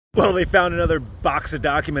Well, they found another box of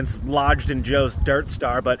documents lodged in Joe's Dirt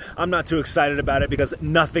Star, but I'm not too excited about it because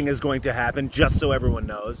nothing is going to happen, just so everyone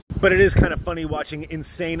knows. But it is kind of funny watching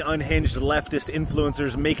insane, unhinged leftist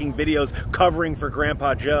influencers making videos covering for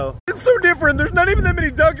Grandpa Joe. It's so different. There's not even that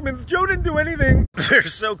many documents. Joe didn't do anything. They're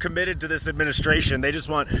so committed to this administration. They just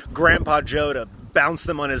want Grandpa Joe to bounce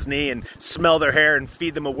them on his knee and smell their hair and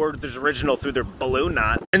feed them a Werther's Original through their balloon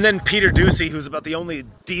knot. And then Peter Doocy, who's about the only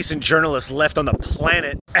decent journalist left on the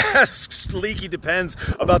planet, asks Leaky Depends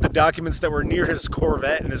about the documents that were near his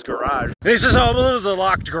Corvette in his garage. And he says, oh, well, it was a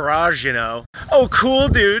locked garage, you know. Oh, cool,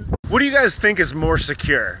 dude. What do you guys think is more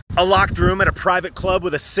secure? A locked room at a private club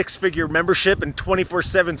with a 6-figure membership and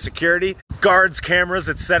 24/7 security, guards, cameras,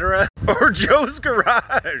 etc.? Or Joe's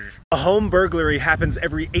garage? A home burglary happens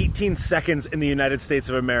every 18 seconds in the United States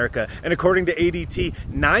of America, and according to ADT,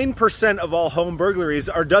 9% of all home burglaries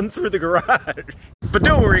are done through the garage. But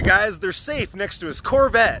don't worry guys, they're safe next to his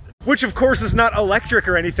Corvette, which of course is not electric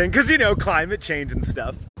or anything, because you know, climate change and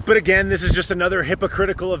stuff. But again, this is just another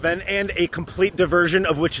hypocritical event and a complete diversion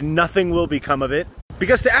of which nothing will become of it.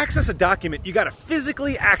 Because to access a document, you gotta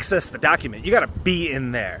physically access the document. You gotta be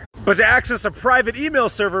in there. But to access a private email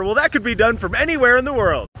server, well, that could be done from anywhere in the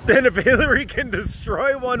world. Then if Hillary can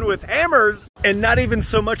destroy one with hammers and not even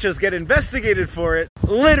so much as get investigated for it,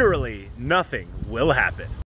 literally nothing will happen.